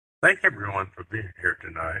Thank everyone for being here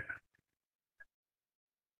tonight.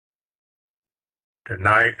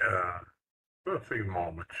 Tonight, for a few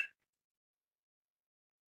moments,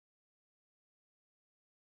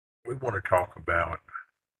 we want to talk about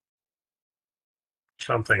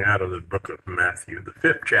something out of the book of Matthew, the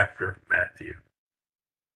fifth chapter of Matthew.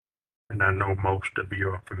 And I know most of you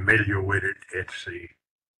are familiar with it. It's the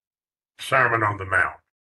Sermon on the Mount.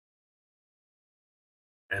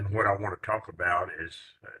 And what I want to talk about is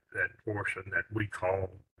that portion that we call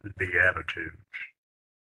the Beatitudes.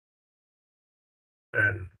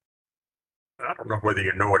 And I don't know whether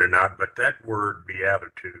you know it or not, but that word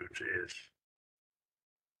Beatitudes is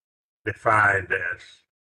defined as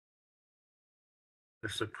the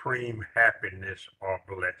supreme happiness or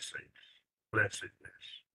blessedness.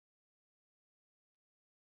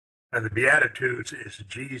 And the Beatitudes is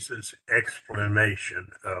Jesus' explanation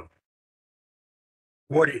of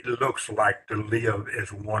what it looks like to live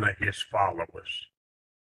as one of his followers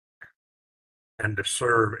and to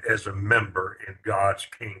serve as a member in God's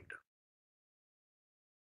kingdom.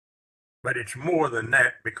 But it's more than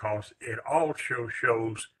that because it also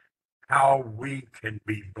shows how we can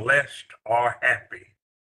be blessed or happy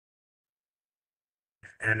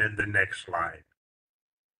and in the next life.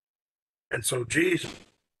 And so Jesus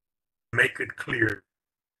make it clear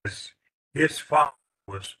as his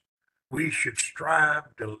followers, we should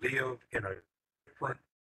strive to live in a different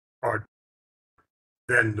or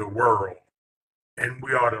than the world. And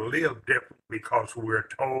we ought to live different because we're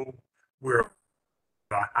told we're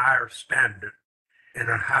a higher standard and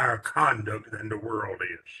a higher conduct than the world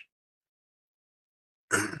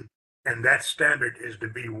is. And that standard is to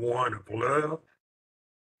be one of love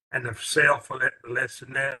and of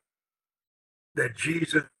selflessness that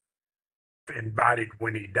Jesus embodied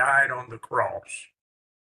when he died on the cross.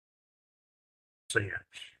 Sins.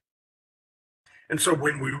 And so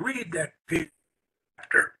when we read that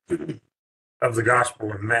chapter of the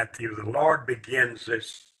Gospel of Matthew, the Lord begins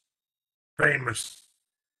this famous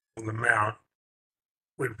on the Mount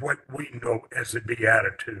with what we know as the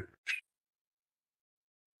Beatitudes.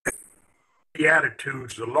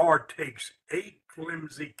 Beatitudes, the Lord takes 8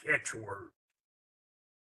 flimsy catchwords,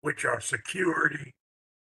 which are security,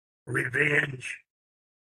 revenge,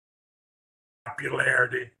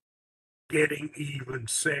 popularity, getting even,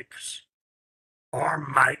 sex, or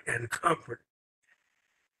might and comfort,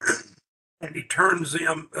 and he turns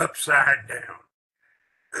them upside down.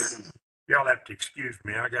 Y'all have to excuse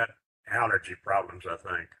me, I got allergy problems, I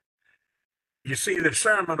think. You see, the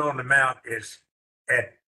Sermon on the Mount is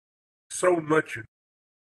at so much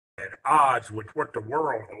at odds with what the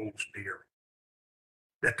world holds dear,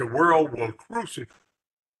 that the world will crucify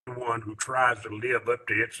the one who tries to live up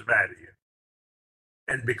to its value.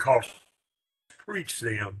 And because he preached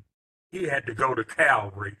them, he had to go to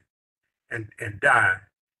Calvary and die,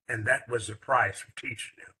 and that was the price for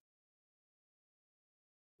teaching them.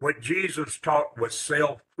 What Jesus taught was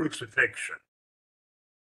self-crucifixion.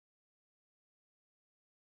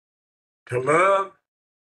 To love,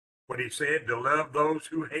 what he said, to love those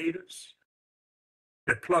who hate us,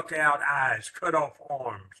 to pluck out eyes, cut off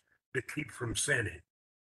arms, to keep from sinning,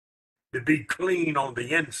 to be clean on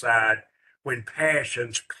the inside when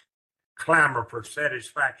passions clamor for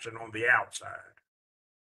satisfaction on the outside,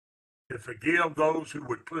 to forgive those who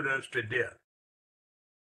would put us to death,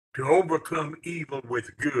 to overcome evil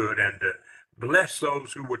with good, and to bless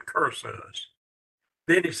those who would curse us.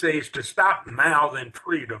 Then he says to stop mouthing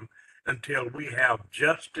freedom until we have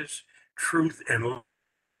justice, truth, and love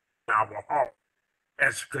in our heart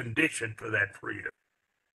as a condition for that freedom.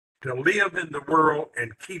 To live in the world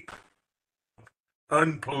and keep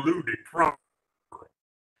unpolluted from the world.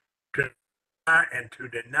 To deny and to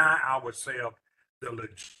deny ourselves the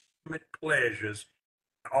legitimate pleasures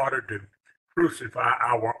in order to crucify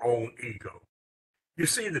our own ego. You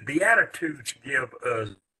see, the Beatitudes give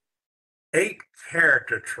us 8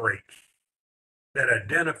 character traits that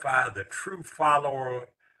identify the true follower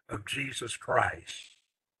of Jesus Christ,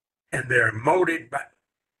 and they're motivated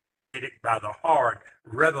by the heart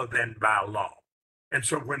rather than by law. And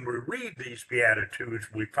so when we read these Beatitudes,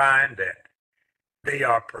 we find that they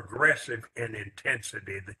are progressive in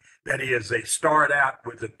intensity. That is, they start out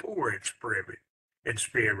with the poor in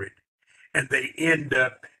spirit, and they end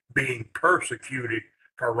up being persecuted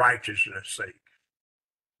for righteousness' sake.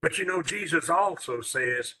 But you know, Jesus also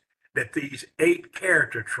says that these 8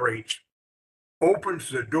 character traits opens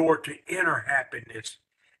the door to inner happiness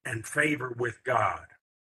and favor with God.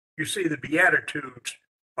 You see, the Beatitudes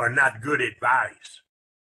are not good advice,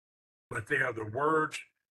 but they are the words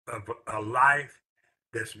of a life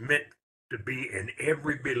that's meant to be in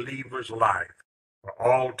every believer's life. for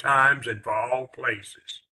all times and for all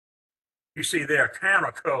places. You see, they're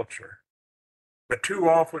counterculture, but too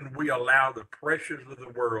often we allow the pressures of the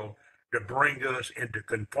world to bring us into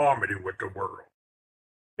conformity with the world.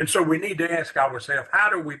 And so we need to ask ourselves, how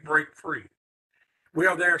do we break free?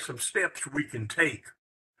 Well, there are some steps we can take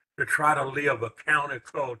to try to live a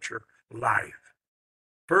counterculture life.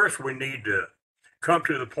 First, we need to come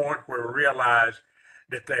to the point where we realize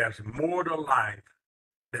that there's more to life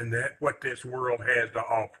than what this world has to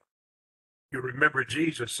offer. You remember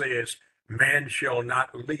Jesus says, man shall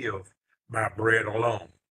not live by bread alone.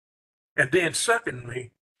 And then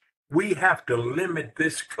secondly, we have to limit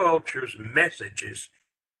this culture's messages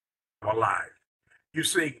in our life. You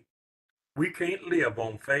see, we can't live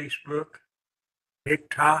on Facebook,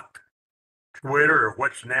 TikTok, Twitter, or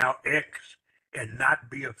what's now X, and not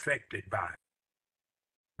be affected by it.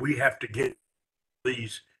 We have to get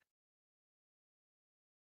these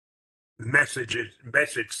message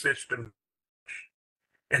systems.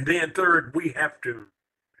 And then third, we have to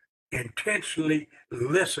intentionally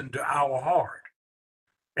listen to our heart.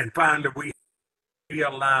 And finally, we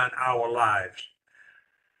realign our lives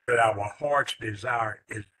that our heart's desire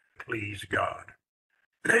is to please God.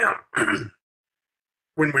 Now,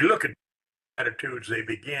 when we look at attitudes, they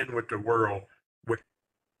begin with the world with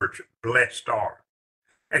words, blessed are.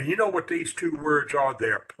 And you know what these two words are?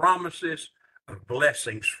 They're promises of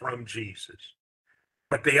blessings from Jesus.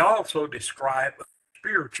 But they also describe a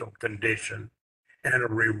spiritual condition and a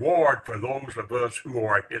reward for those of us who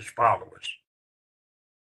are his followers.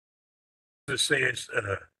 It says,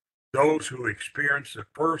 those who experience the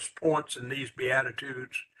first points in these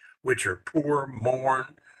Beatitudes, which are poor,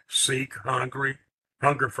 mourn, seek,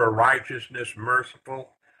 hunger for righteousness,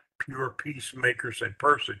 merciful, pure peacemakers, and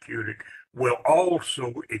persecuted, will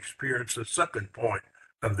also experience the second point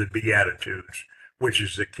of the Beatitudes, which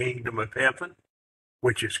is the kingdom of heaven,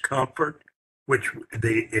 which is comfort, which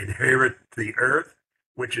they inherit the earth,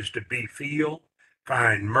 which is to be filled,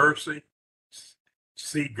 find mercy,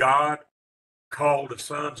 see God, call the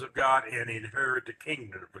sons of God, and inherit the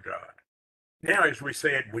kingdom of God. Now, as we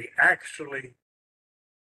said, the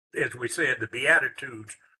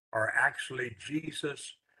Beatitudes are actually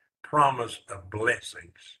Jesus' promise of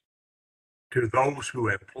blessings to those who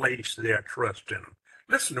have placed their trust in him.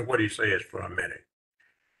 Listen to what he says for a minute.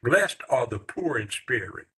 Blessed are the poor in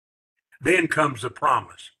spirit. Then comes the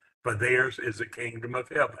promise, for theirs is the kingdom of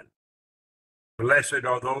heaven. Blessed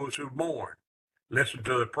are those who mourn. Listen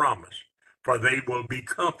to the promise, for they will be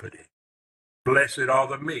comforted. Blessed are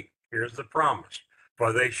the meek. Here's the promise,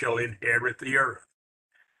 for they shall inherit the earth.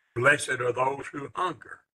 Blessed are those who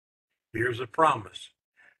hunger. Here's the promise,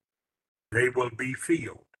 they will be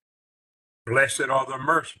filled. Blessed are the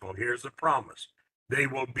merciful. Here's the promise, they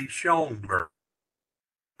will be shown mercy.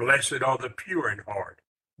 Blessed are the pure in heart.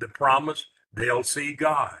 The promise, they'll see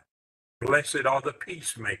God. Blessed are the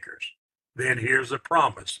peacemakers. Then here's the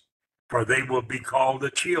promise, for they will be called the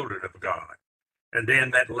children of God. And then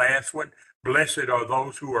that last one, blessed are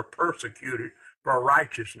those who are persecuted for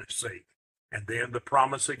righteousness' sake. And then the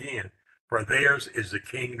promise again, for theirs is the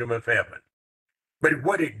kingdom of heaven. But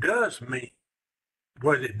what it does mean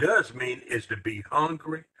is to be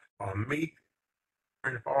hungry or meek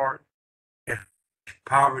in heart and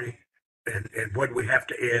poverty. And what we have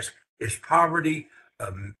to ask, is poverty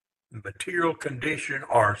a material condition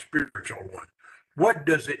or a spiritual one? What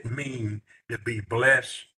does it mean to be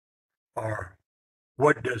blessed, or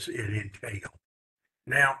what does it entail?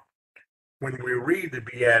 Now, when we read the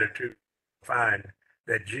Beatitudes, we find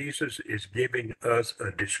that Jesus is giving us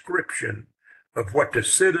a description of what the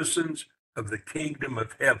citizens of the kingdom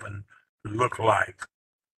of heaven look like,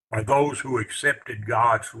 or those who accepted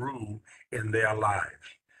God's rule in their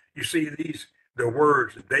lives. You see, the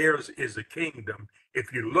words, theirs is the kingdom,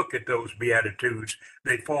 if you look at those Beatitudes,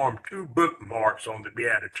 they form two bookmarks on the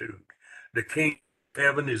Beatitude. The kingdom of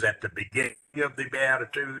heaven is at the beginning of the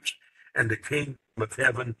Beatitudes, and the kingdom of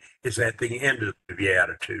heaven is at the end of the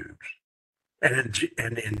Beatitudes.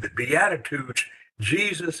 And in the Beatitudes,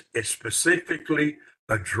 Jesus is specifically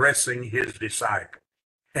addressing his disciples.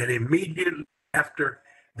 And immediately after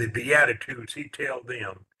the Beatitudes, he tells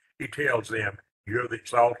them, you're the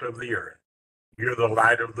salt of the earth. You're the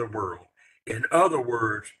light of the world. In other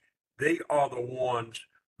words, they are the ones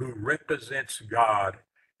who represents God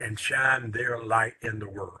and shine their light in the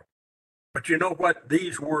world. But you know what?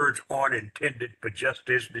 These words aren't intended for just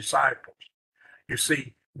his disciples. You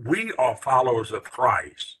see, we are followers of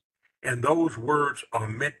Christ, and those words are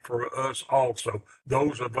meant for us also,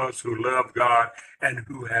 those of us who love God and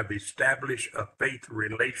who have established a faith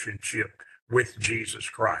relationship with Jesus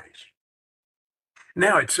Christ.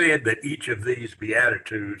 Now it said that each of these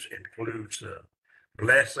Beatitudes includes a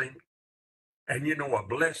blessing. And you know, a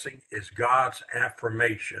blessing is God's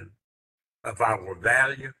affirmation of our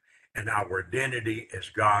value and our identity as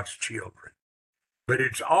God's children. But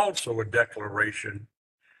it's also a declaration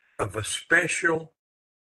of a special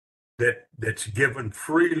that's given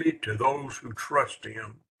freely to those who trust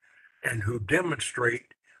Him and who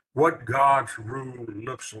demonstrate what God's rule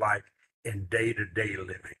looks like in day-to-day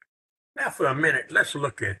living. Now, for a minute, let's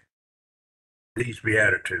look at these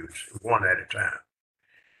Beatitudes one at a time.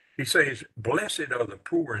 He says, "Blessed are the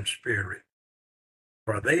poor in spirit,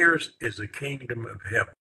 for theirs is the kingdom of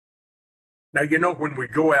heaven." Now, you know, when we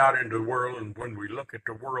go out into the world and when we look at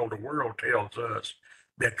the world tells us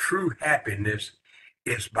that true happiness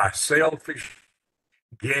is by selfish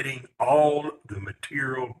getting all the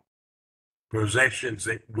material possessions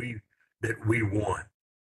that we want.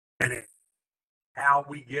 And it's how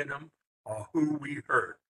we get them or who we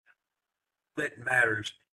hurt that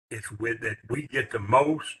matters is with that we get the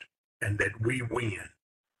most and that we win.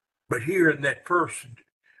 But here in that first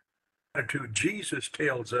attitude, Jesus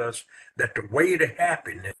tells us that the way to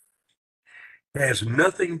happiness has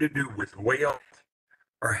nothing to do with wealth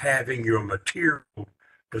or having your material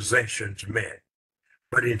possessions met.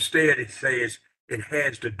 But instead, it says it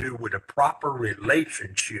has to do with a proper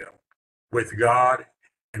relationship with God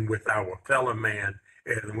and with our fellow man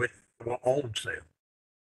and with our own self.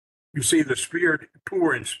 You see, the spirit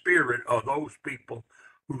poor in spirit are those people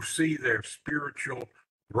who see their spiritual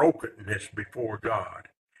brokenness before God,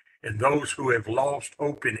 and those who have lost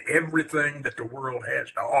hope in everything that the world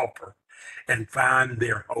has to offer and find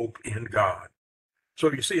their hope in God.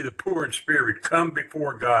 So you see, the poor in spirit come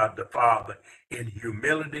before God the Father in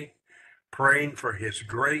humility, praying for His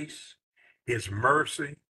grace, His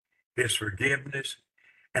mercy, His forgiveness,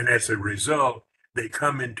 and as a result, they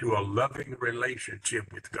come into a loving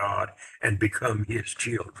relationship with God and become His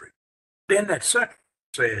children. Then that second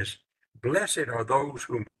says, "Blessed are those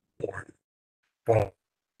who mourn, for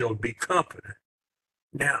they'll be comforted."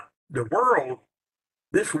 Now, the world,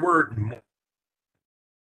 this word mourn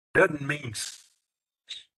doesn't mean,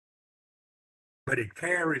 but it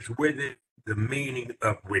carries with it the meaning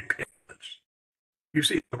of repentance. You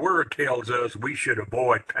see, the word tells us we should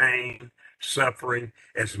avoid pain, suffering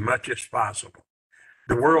as much as possible.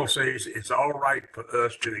 The world says it's all right for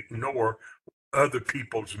us to ignore other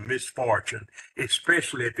people's misfortune,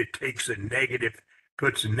 especially if it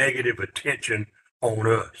puts negative attention on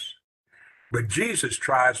us. But Jesus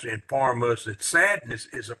tries to inform us that sadness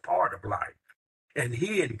is a part of life, and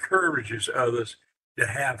He encourages others to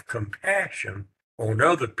have compassion on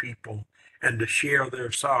other people and to share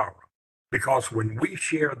their sorrow. Because when we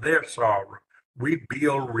share their sorrow, we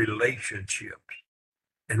build relationships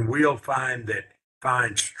and we'll find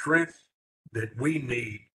strength that we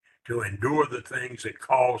need to endure the things that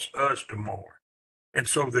cause us to mourn. And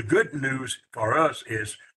so the good news for us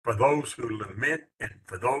is for those who lament and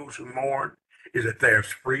for those who mourn is that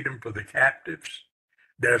there's freedom for the captives,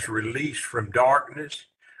 there's release from darkness,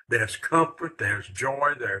 there's comfort, there's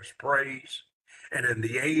joy, there's praise. And in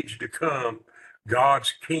the age to come,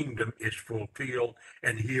 God's kingdom is fulfilled,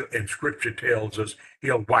 and Scripture tells us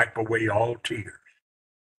He'll wipe away all tears.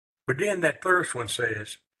 But then that first one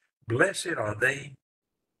says, "Blessed are they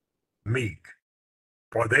meek,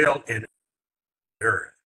 for they'll inherit the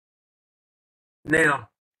earth." Now,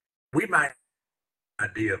 we might have an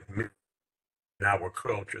idea of meek in our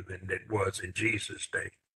culture than it was in Jesus'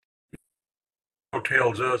 day. It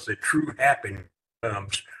tells us that true happiness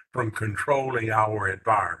comes from controlling our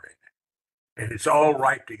environment. And it's all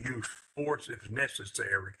right to use force if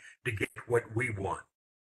necessary to get what we want.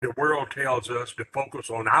 The world tells us to focus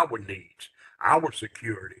on our needs, our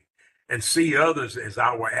security, and see others as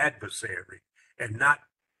our adversary and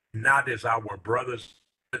not as our brothers,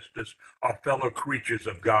 sisters, or fellow creatures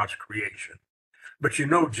of God's creation. But you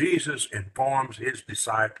know, Jesus informs His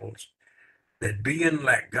disciples that being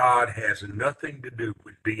like God has nothing to do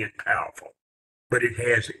with being powerful, but it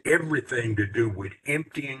has everything to do with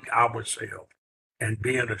emptying ourselves and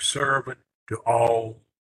being a servant to all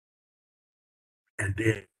and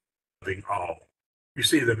then loving all. You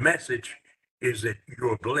see, the message is that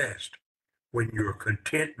you're blessed when you're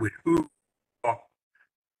content with who you are,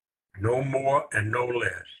 no more and no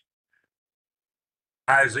less.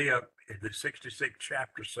 Isaiah in the 66th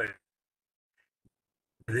chapter says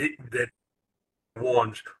that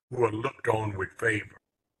ones who are looked on with favor,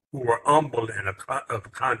 who are humble and of a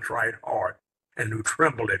contrite heart, and who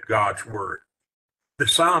tremble at God's word. The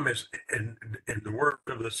psalmist, in the words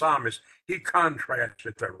of the psalmist, he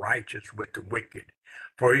contrasted the righteous with the wicked.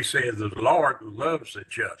 For he says, the Lord loves the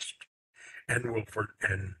just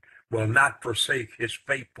and will not forsake his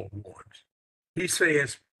faithful ones. He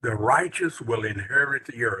says the righteous will inherit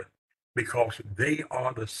the earth because they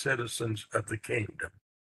are the citizens of the kingdom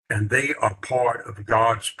and they are part of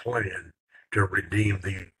God's plan to redeem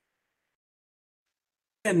the earth.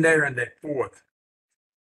 And there in that fourth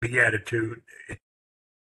beatitude,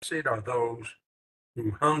 blessed are those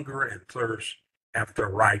who hunger and thirst after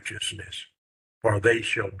righteousness, for they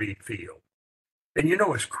shall be filled. And you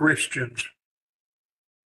know, as Christians,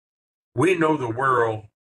 we know the world,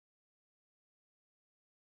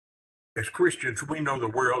 as Christians, we know the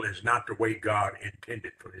world is not the way God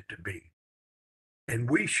intended for it to be. And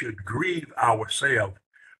we should grieve ourselves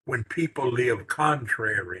when people live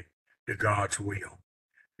contrary to God's will.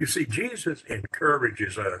 You see, Jesus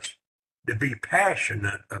encourages us to be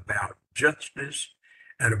passionate about justice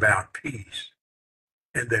and about peace,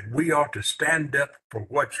 and that we ought to stand up for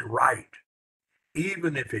what's right,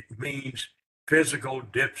 even if it means physical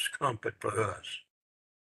discomfort for us.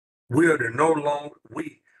 We are to no longer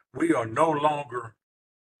we are no longer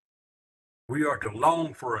we are to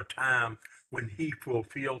long for a time when he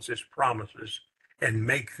fulfills his promises and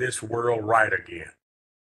make this world right again,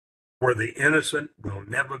 where the innocent will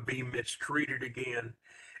never be mistreated again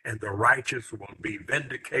and the righteous will be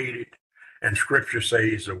vindicated, and scripture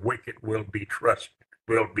says the wicked will be trusted,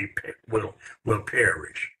 will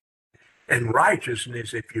perish. And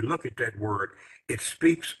righteousness, if you look at that word, it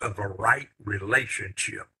speaks of a right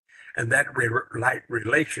relationship. And that right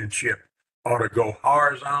relationship ought to go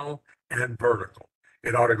horizontal and vertical.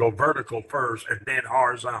 It ought to go vertical first and then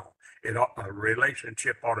horizontal. A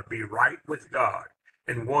relationship ought to be right with God.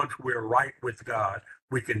 And once we're right with God,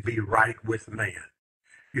 we can be right with man.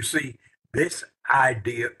 You see, this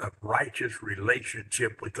idea of righteous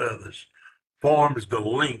relationship with others forms the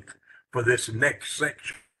link for this next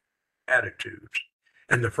section, attitudes.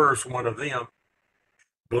 And the first one of them,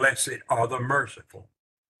 blessed are the merciful,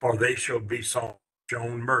 for they shall be shown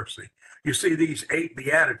mercy. You see, these 8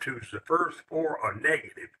 beatitudes, the first 4 are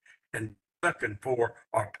negative and the second 4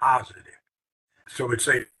 are positive. So it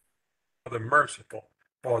says, the merciful,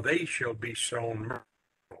 for they shall be shown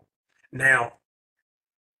mercy. Now,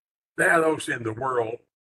 there are those in the world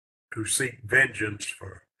who seek vengeance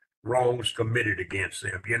for wrongs committed against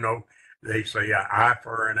them. You know, they say an eye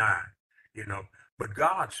for an eye, you know, but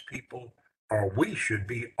God's people, or we should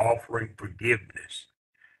be offering forgiveness.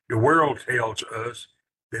 The world tells us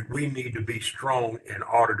that we need to be strong in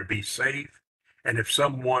order to be safe. And if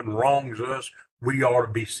someone wrongs us, we ought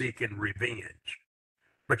to be seeking revenge.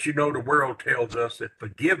 But you know, the world tells us that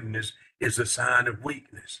forgiveness is a sign of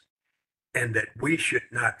weakness and that we should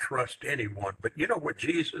not trust anyone. But you know what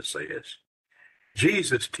Jesus says?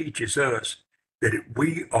 Jesus teaches us that if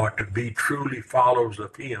we are to be truly followers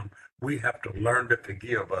of him, we have to learn to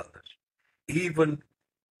forgive others, even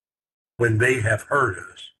when they have hurt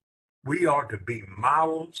us. We are to be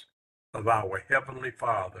models of our Heavenly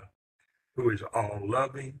Father, who is all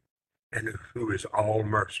loving and who is all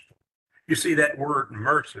merciful. You see, that word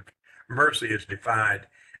mercy is defined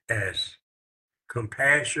as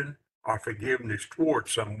compassion or forgiveness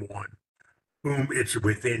towards someone whom it's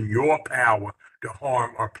within your power to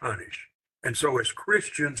harm or punish. And so as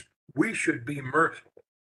Christians, we should be merciful.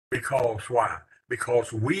 Because why?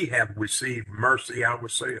 Because we have received mercy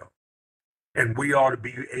ourselves. And we ought to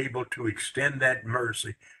be able to extend that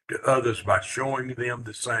mercy to others by showing them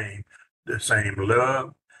the same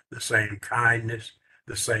love, the same kindness,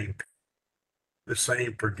 the same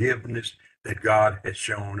forgiveness that God has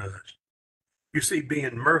shown us. You see,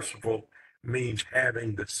 being merciful means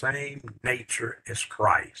having the same nature as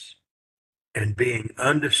Christ and being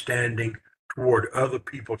understanding toward other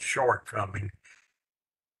people's shortcomings,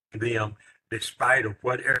 them despite of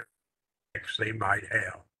whatever they might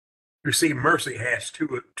have. You see, mercy has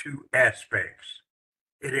two aspects.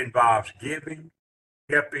 It involves giving,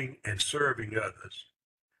 helping, and serving others,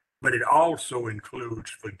 but it also includes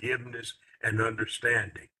forgiveness and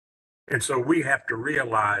understanding. And so we have to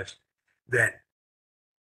realize that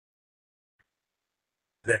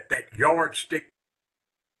that yardstick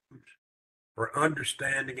for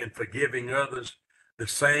understanding and forgiving others, the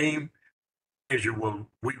same measure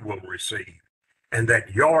we will receive. And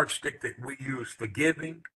that yardstick that we use for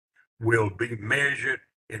giving will be measured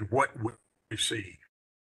in what we receive.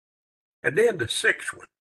 And then the sixth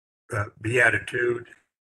one, beatitude,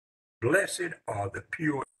 blessed are the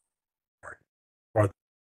pure heart, for they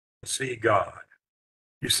will see God.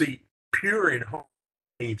 You see, pure in heart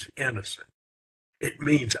means innocent. It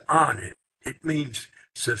means honest. It means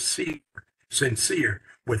sincere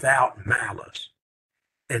without malice.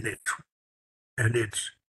 And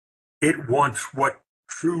it wants what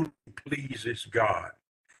truly pleases God.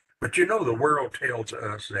 But you know, the world tells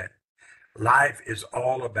us that life is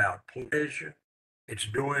all about pleasure. It's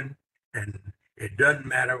doing, and it doesn't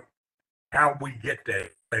matter how we get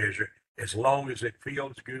that pleasure, as long as it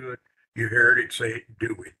feels good. You heard it say,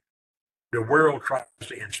 do it. The world tries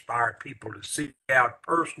to inspire people to seek out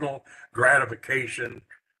personal gratification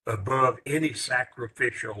above any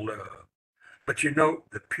sacrificial love. But you know,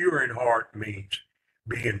 the pure in heart means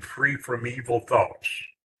being free from evil thoughts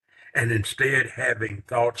and instead having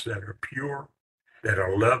thoughts that are pure, that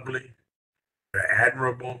are lovely, that are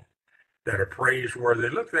admirable, that are praiseworthy.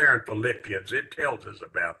 Look there in Philippians, it tells us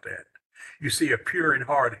about that. You see, a pure in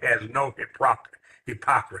heart has no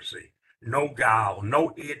hypocrisy, no guile,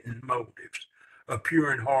 no hidden motives. A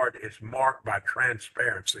pure in heart is marked by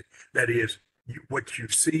transparency. That is, what you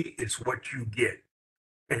see is what you get.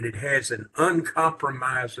 And it has an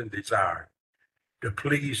uncompromising desire to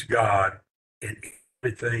please God in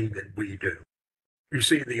everything that we do. You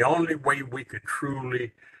see, the only way we could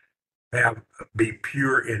truly have be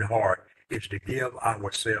pure in heart is to give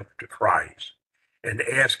ourselves to Christ and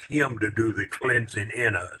ask him to do the cleansing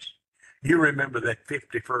in us. You remember that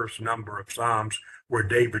 51st number of Psalms where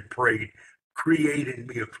David prayed, create in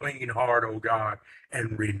me a clean heart, O God,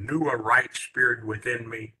 and renew a right spirit within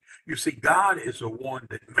me. You see, God is the one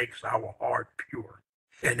that makes our heart pure.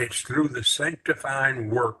 And it's through the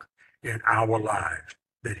sanctifying work in our lives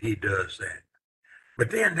that he does that.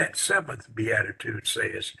 But then that seventh beatitude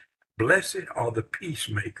says, blessed are the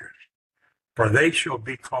peacemakers, for they shall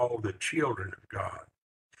be called the children of God.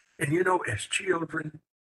 And you know, as children,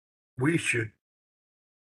 we should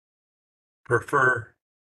prefer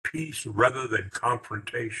peace rather than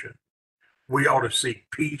confrontation. We ought to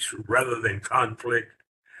seek peace rather than conflict.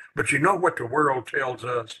 But you know what the world tells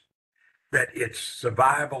us? That it's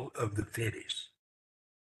survival of the fittest,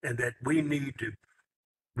 and that we need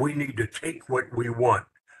to take what we want.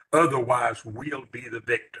 Otherwise, we'll be the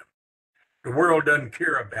victim. The world doesn't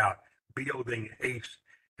care about building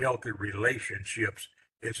healthy relationships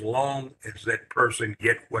as long as that person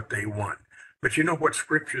get what they want. But you know what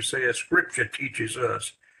Scripture says? Scripture teaches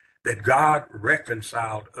us that God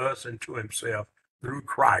reconciled us into himself through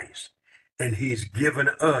Christ, and he's given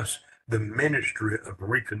us the ministry of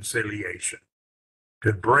reconciliation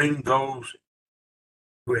to bring those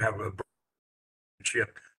who have a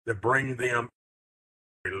relationship, to bring them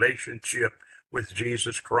relationship with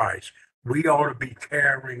Jesus Christ. We ought to be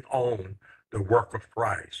carrying on the work of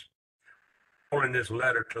Christ. Paul in his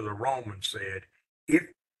letter to the Romans said, if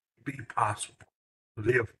it be possible,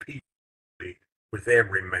 live peaceably with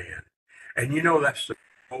every man. And you know that's the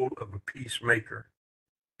goal of a peacemaker.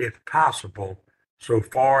 If possible, so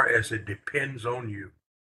far as it depends on you,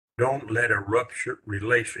 don't let a ruptured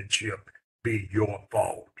relationship be your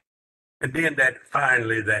fault. And then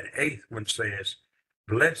finally, that eighth one says,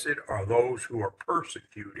 blessed are those who are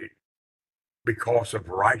persecuted because of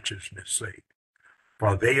righteousness' sake,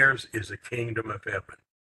 for theirs is the kingdom of heaven.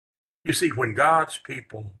 You see, when God's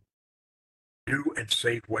people do and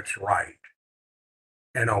say what's right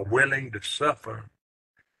and are willing to suffer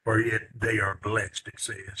for it, they are blessed, it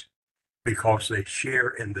says, because they share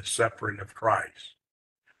in the suffering of Christ.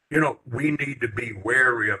 You know, we need to be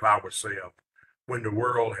wary of ourselves when the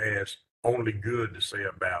world has only good to say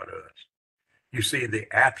about us. You see, the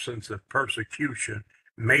absence of persecution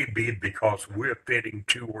may be because we're fitting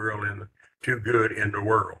too good in the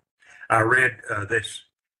world. I read this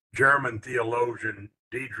German theologian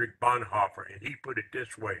Dietrich Bonhoeffer, and he put it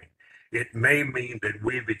this way: it may mean that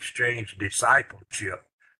we've exchanged discipleship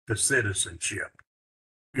for citizenship.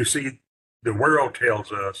 You see, the world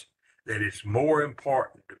tells us that it's more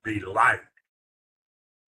important to be liked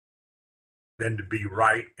than to be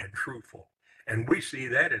right and truthful. And we see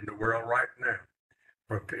that in the world right now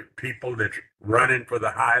for people that's running for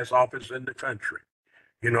the highest office in the country.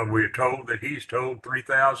 You know, we're told that he's told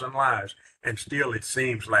 3,000 lies, and still it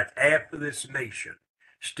seems like half of this nation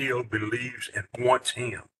still believes and wants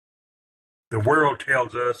him. The world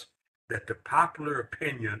tells us that the popular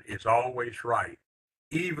opinion is always right,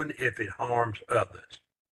 even if it harms others.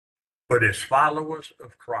 But as followers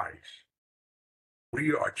of Christ,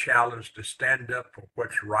 we are challenged to stand up for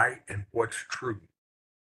what's right and what's true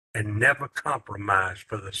and never compromise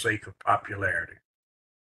for the sake of popularity.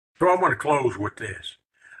 So I want to close with this.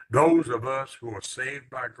 Those of us who are saved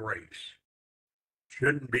by grace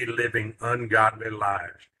shouldn't be living ungodly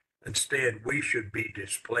lives. Instead, we should be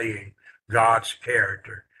displaying God's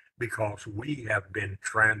character because we have been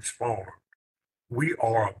transformed. We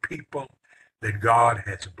are a people that God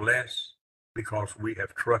has blessed because we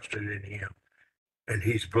have trusted in him. And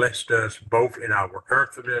he's blessed us both in our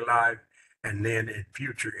earthly life and then in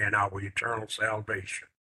future in our eternal salvation.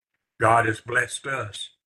 God has blessed us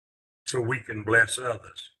so we can bless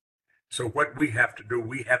others. So what we have to do,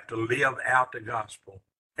 we have to live out the gospel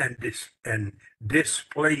and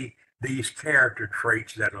display these character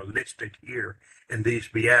traits that are listed here in these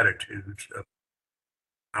Beatitudes of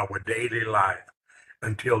our daily life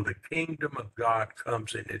until the kingdom of God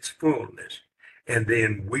comes in its fullness, and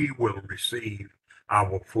then we will receive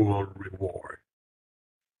our full reward.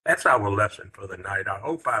 That's our lesson for the night. I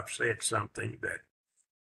hope I've said something that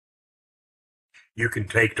you can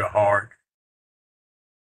take to heart